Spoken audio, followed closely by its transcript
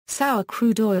Sour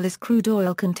crude oil is crude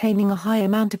oil containing a high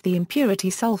amount of the impurity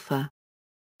sulfur.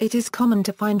 It is common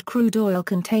to find crude oil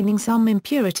containing some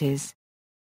impurities.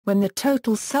 When the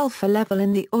total sulfur level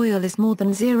in the oil is more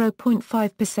than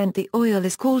 0.5%, the oil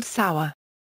is called sour.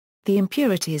 The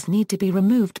impurities need to be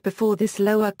removed before this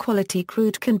lower quality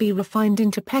crude can be refined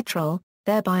into petrol,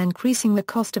 thereby increasing the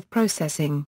cost of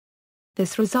processing.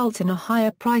 This results in a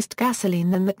higher priced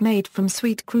gasoline than that made from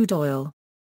sweet crude oil.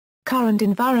 Current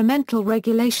environmental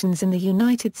regulations in the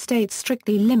United States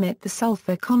strictly limit the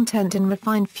sulfur content in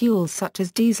refined fuels such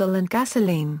as diesel and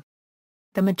gasoline.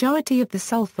 The majority of the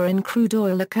sulfur in crude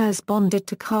oil occurs bonded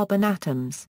to carbon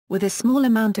atoms, with a small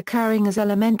amount occurring as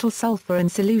elemental sulfur in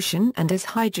solution and as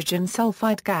hydrogen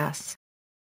sulfide gas.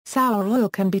 Sour oil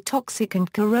can be toxic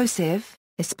and corrosive,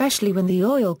 especially when the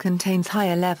oil contains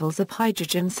higher levels of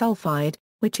hydrogen sulfide,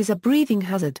 which is a breathing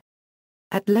hazard.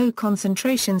 At low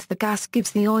concentrations, the gas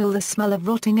gives the oil the smell of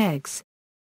rotting eggs.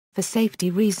 For safety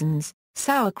reasons,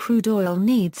 sour crude oil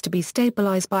needs to be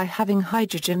stabilized by having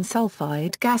hydrogen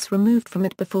sulfide gas removed from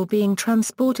it before being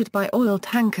transported by oil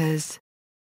tankers.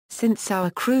 Since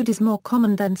sour crude is more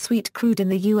common than sweet crude in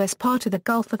the U.S. part of the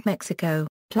Gulf of Mexico,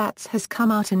 Platts has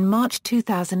come out in March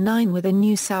 2009 with a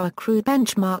new sour crude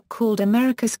benchmark called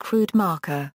America's Crude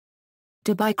Marker.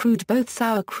 Dubai crude. Both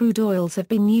sour crude oils have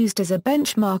been used as a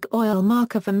benchmark oil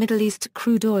marker for Middle East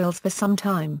crude oils for some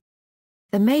time.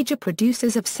 The major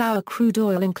producers of sour crude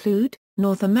oil include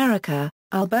North America,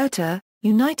 Alberta,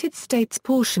 United States,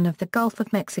 portion of the Gulf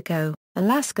of Mexico,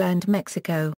 Alaska and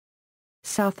Mexico.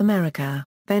 South America,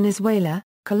 Venezuela,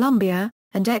 Colombia,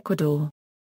 and Ecuador.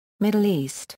 Middle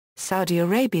East, Saudi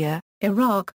Arabia,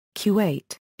 Iraq,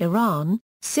 Kuwait, Iran,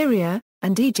 Syria,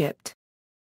 and Egypt.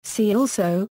 See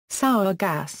also, sour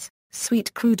gas,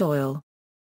 sweet crude oil.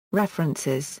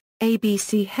 References: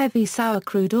 ABC Heavy Sour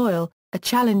Crude Oil, A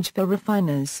Challenge for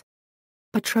Refiners.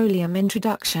 Petroleum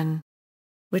Introduction.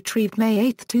 Retrieved May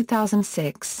 8,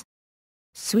 2006.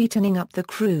 Sweetening Up the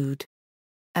Crude.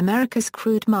 America's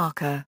Crude Marker.